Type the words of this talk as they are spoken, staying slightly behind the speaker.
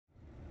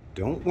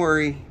Don't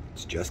worry,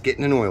 it's just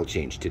getting an oil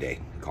change today.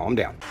 Calm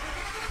down.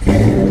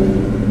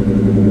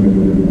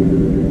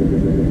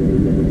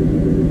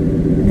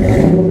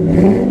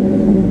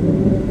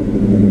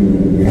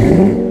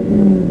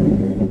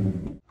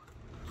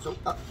 So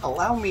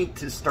allow me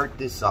to start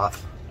this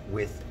off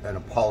with an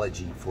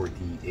apology for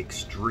the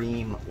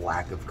extreme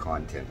lack of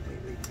content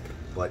lately.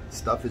 But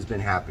stuff has been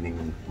happening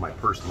in my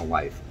personal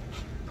life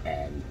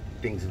and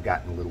things have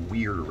gotten a little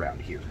weird around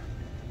here.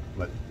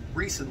 But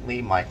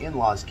recently my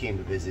in-laws came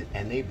to visit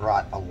and they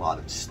brought a lot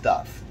of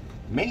stuff,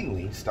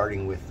 mainly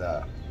starting with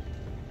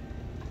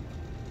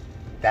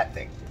that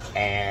thing.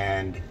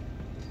 And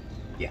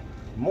yeah,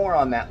 more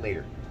on that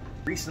later.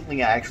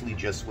 Recently, I actually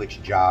just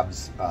switched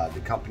jobs. The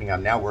company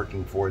I'm now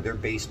working for, they're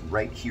based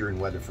right here in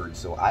Weatherford,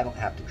 so I don't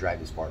have to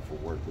drive as far for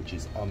work, which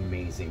is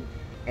amazing.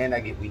 And I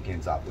get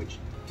weekends off, which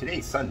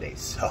today's Sunday,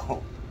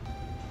 so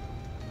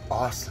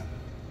awesome.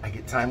 I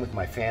get time with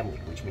my family,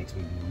 which makes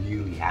me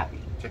really happy.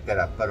 Check that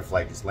out,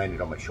 butterfly just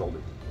landed on my shoulder.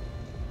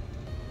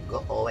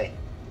 Go away.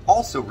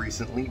 Also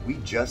recently, we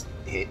just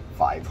hit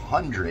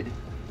 500.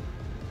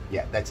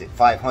 Yeah, that's it,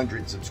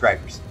 500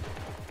 subscribers.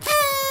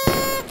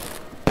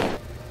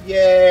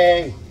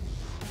 Yay!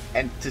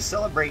 And to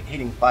celebrate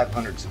hitting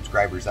 500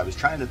 subscribers, I was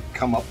trying to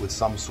come up with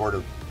some sort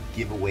of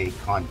giveaway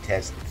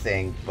contest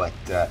thing, but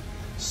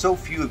so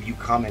few of you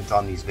comment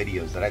on these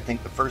videos that I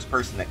think the first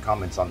person that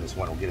comments on this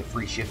one will get a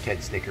free Shift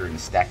Head sticker and a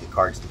stack of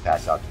cards to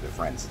pass out to their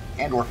friends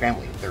and or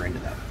family if they're into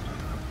that.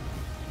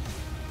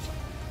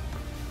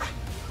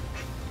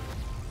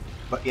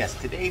 But yes,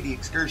 today the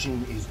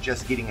excursion is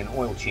just getting an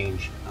oil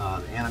change,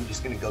 and I'm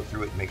just going to go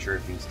through it and make sure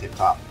everything's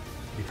tip-top.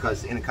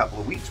 Because in a couple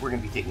of weeks, we're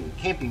going to be taking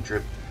a camping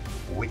trip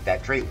with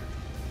that trailer.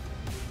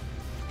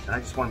 And I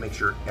just want to make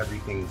sure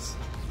everything's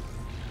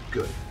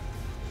good.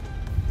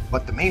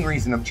 But the main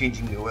reason I'm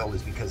changing the oil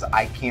is because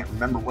I can't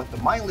remember what the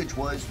mileage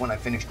was when I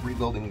finished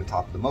rebuilding the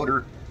top of the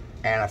motor.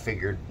 And I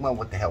figured, well,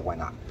 what the hell, why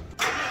not?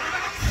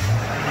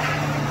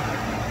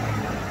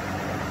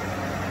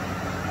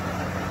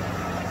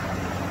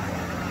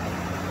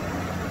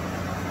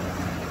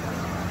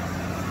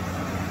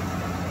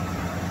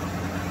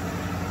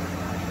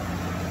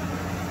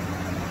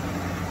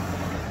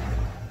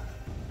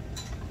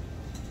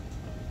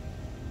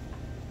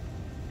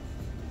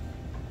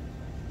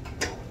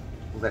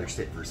 Let her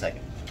sit for a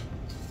second.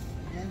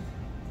 And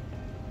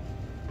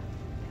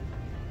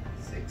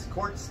 6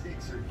 quart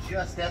sticks are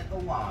just at the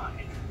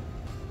line.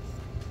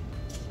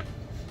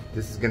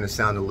 This is going to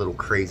sound a little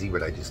crazy,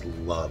 but I just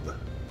love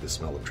the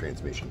smell of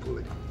transmission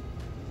fluid.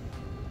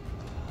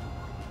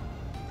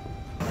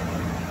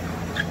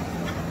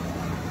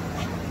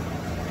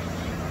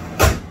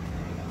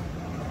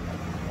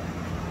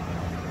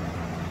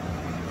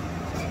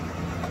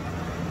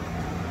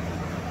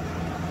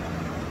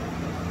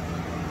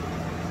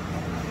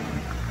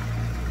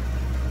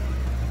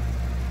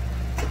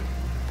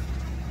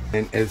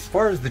 And as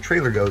far as the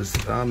trailer goes,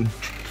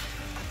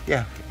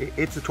 yeah,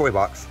 it's a toy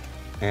box,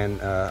 and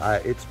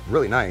it's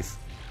really nice.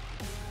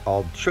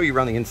 I'll show you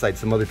around the inside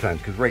some other times,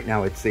 because right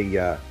now it's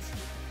a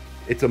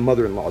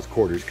mother-in-law's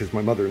quarters, because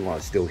my mother-in-law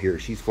is still here.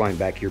 She's flying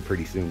back here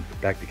pretty soon,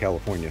 back to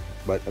California.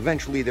 But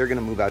eventually they're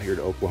gonna move out here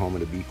to Oklahoma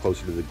to be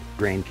closer to the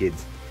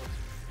grandkids,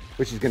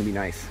 which is gonna be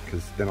nice,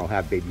 because then I'll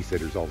have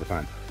babysitters all the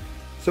time.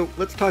 So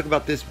let's talk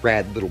about this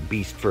rad little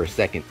beast for a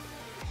second.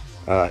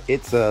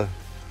 It's a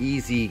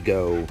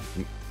E-Z-GO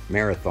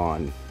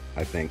Marathon,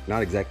 I think.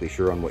 Not exactly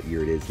sure on what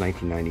year it is,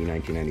 1990,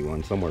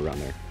 1991, somewhere around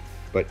there.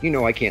 But you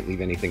know I can't leave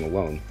anything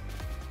alone.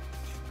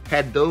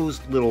 Had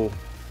those little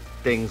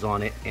things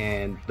on it,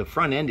 and the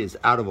front end is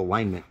out of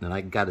alignment, and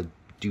I got to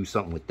do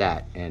something with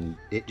that. And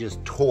it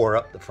just tore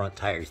up the front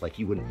tires like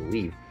you wouldn't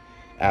believe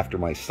after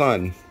my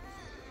son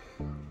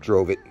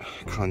drove it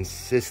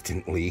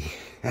consistently,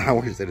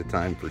 hours at a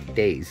time for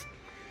days.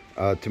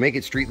 To make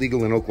it street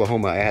legal in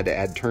Oklahoma, I had to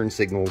add turn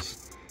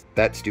signals,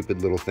 that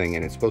stupid little thing,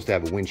 and it's supposed to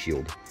have a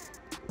windshield.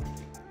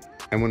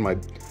 And when my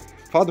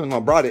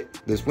father-in-law brought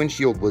it, this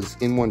windshield was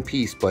in one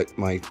piece, but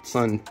my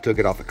son took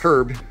it off a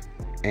curb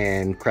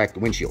and cracked the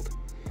windshield.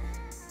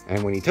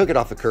 And when he took it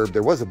off the curb,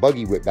 there was a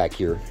buggy whip back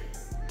here.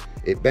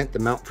 It bent the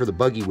mount for the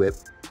buggy whip,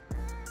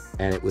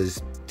 and it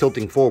was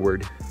tilting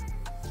forward.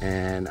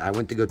 And I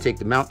went to go take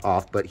the mount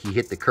off, but he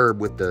hit the curb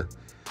with the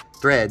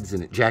threads,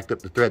 and it jacked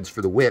up the threads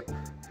for the whip,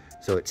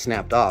 so it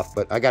snapped off.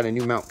 But I got a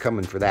new mount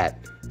coming for that.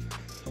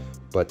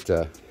 But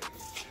I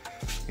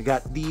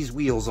got these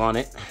wheels on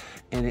it,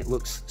 and it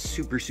looks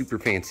super, super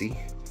fancy.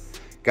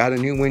 Got a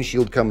new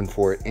windshield coming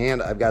for it,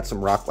 and I've got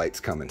some rock lights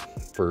coming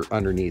for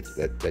underneath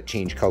that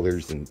change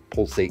colors and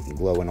pulsate and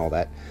glow and all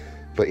that.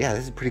 But yeah,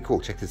 this is pretty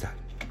cool. Check this out.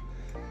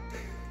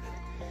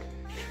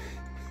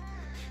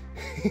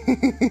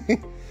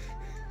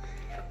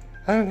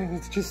 I don't know,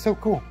 it's just so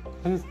cool.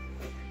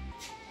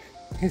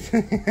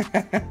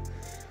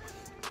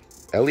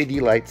 LED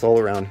lights all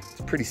around.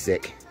 It's pretty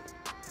sick.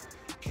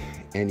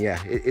 And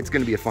yeah, it's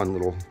going to be a fun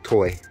little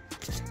toy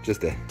just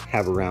to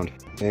have around.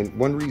 And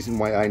one reason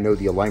why I know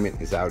the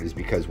alignment is out is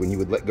because when you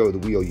would let go of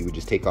the wheel, you would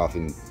just take off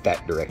in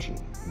that direction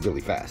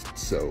really fast.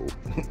 So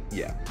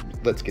yeah,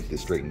 let's get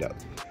this straightened out.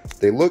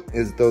 They look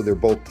as though they're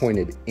both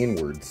pointed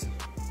inwards.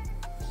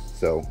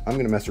 So I'm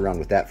gonna mess around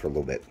with that for a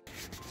little bit.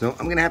 So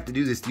I'm gonna have to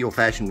do this the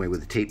old-fashioned way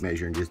with a tape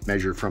measure and just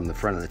measure from the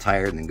front of the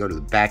tire and then go to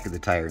the back of the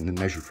tire and then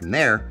measure from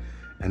there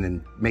and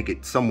then make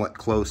it somewhat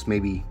close,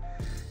 maybe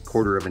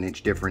 1/4 of an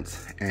inch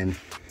difference. And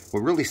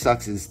what really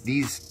sucks is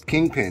these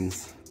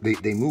kingpins,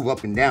 they move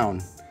up and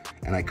down,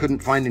 and I couldn't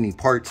find any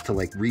parts to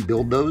like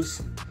rebuild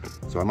those.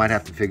 So I might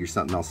have to figure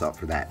something else out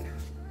for that.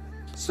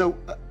 So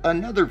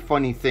another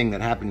funny thing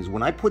that happened is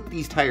when I put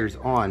these tires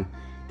on,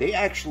 they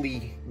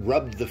actually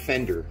rubbed the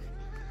fender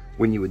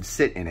when you would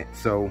sit in it.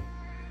 So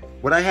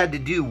what I had to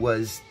do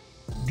was,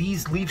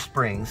 these leaf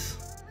springs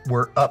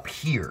were up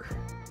here,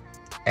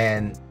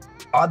 and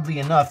oddly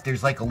enough,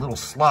 there's like a little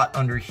slot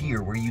under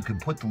here where you could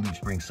put the leaf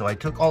springs. So I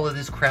took all of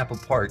this crap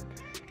apart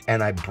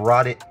and I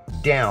brought it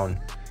down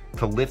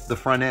to lift the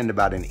front end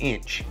about 1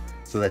 inch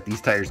so that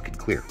these tires could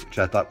clear, which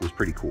I thought was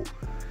pretty cool.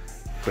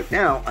 But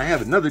now I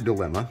have another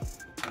dilemma,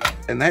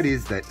 and that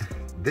is that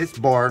this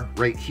bar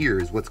right here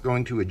is what's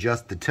going to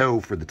adjust the toe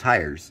for the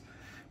tires,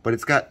 but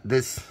it's got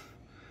this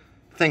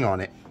thing on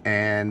it,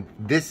 and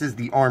this is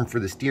the arm for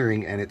the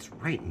steering, and it's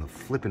right in the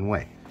flipping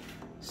way.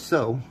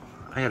 So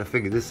I gotta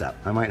figure this out.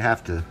 I might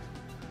have to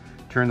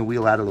turn the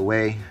wheel out of the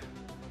way,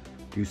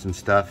 do some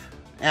stuff,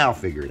 and I'll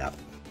figure it out.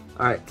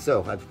 All right,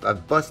 so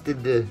I've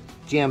busted the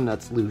jam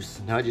nuts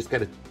loose. Now I just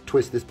gotta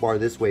twist this bar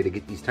this way to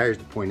get these tires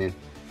to point in.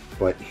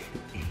 But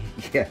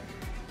yeah,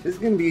 this is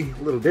gonna be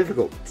a little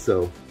difficult,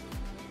 so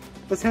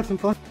let's have some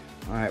fun.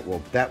 All right,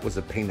 well, that was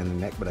a pain in the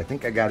neck, but I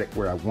think I got it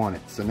where I want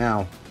it. So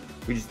now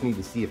we just need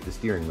to see if the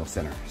steering will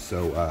center.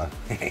 So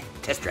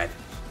test drive.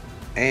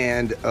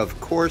 And of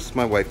course,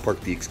 my wife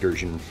parked the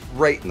Excursion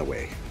right in the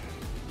way.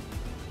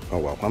 Oh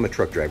well, I'm a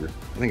truck driver.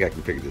 I think I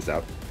can figure this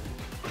out.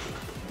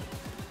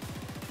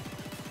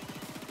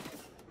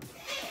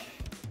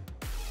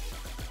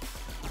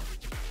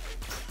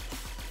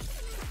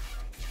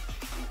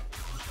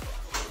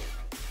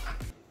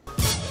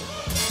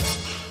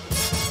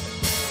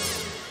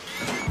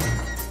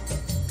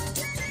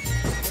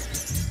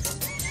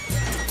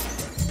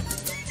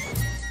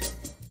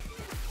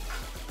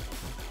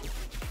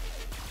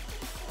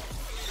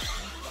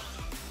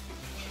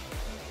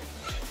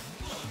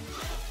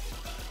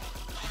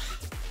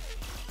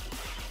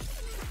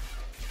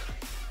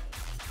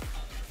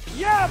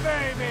 Yeah,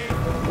 baby!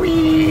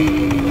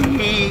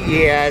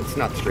 Whee! Yeah, it's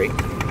not straight.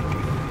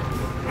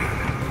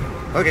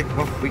 Okay,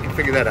 well, we can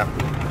figure that out.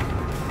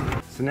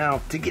 So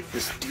now, to get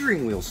the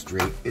steering wheel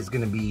straight is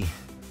going to be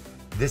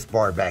this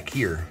bar back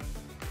here,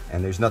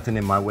 and there's nothing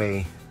in my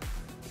way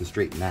to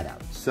straighten that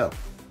out. So,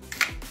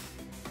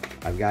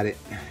 I've got it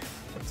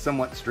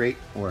somewhat straight,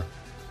 or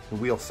the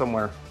wheel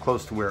somewhere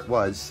close to where it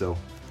was, so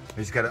I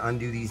just got to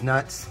undo these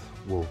nuts.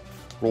 We'll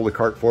roll the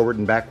cart forward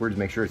and backwards,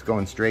 make sure it's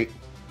going straight,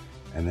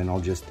 and then I'll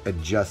just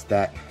adjust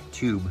that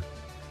tube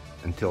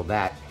until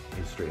that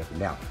is straight up and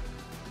down.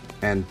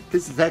 And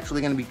this is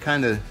actually going to be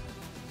kind of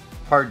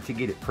hard to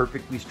get it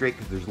perfectly straight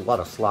because there's a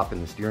lot of slop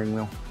in the steering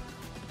wheel,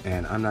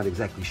 and I'm not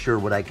exactly sure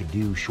what I could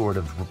do short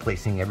of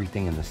replacing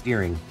everything in the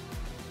steering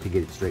to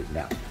get it straightened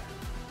out.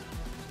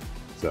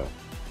 So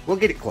we'll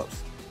get it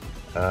close.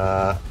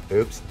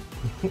 Oops.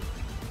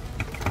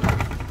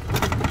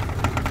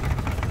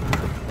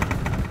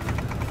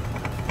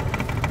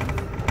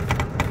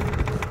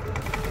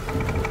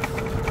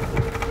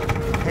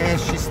 And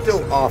she's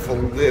still off a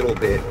little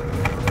bit,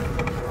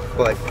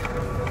 but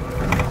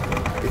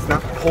it's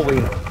not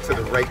pulling to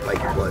the right like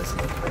it was.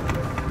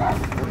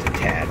 It's a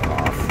tad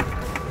off.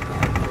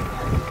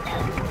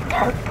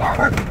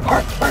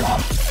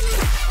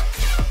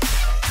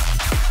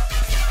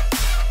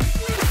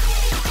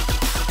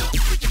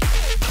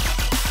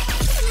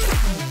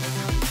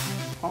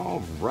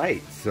 All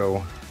right,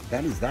 so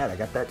that is that. I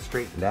got that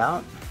straightened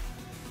out.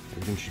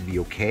 Everything should be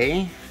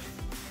okay.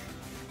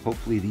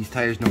 Hopefully these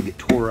tires don't get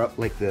tore up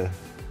like the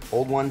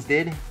old ones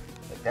did.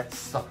 Like that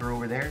sucker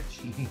over there.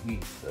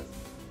 Jeez.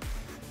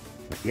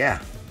 But yeah,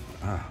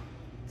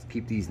 let's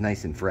keep these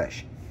nice and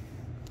fresh.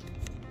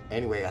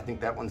 Anyway, I think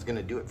that one's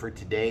gonna do it for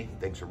today.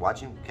 Thanks for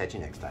watching. Catch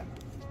you next time.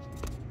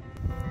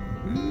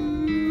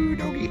 Ooh,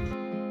 doggy.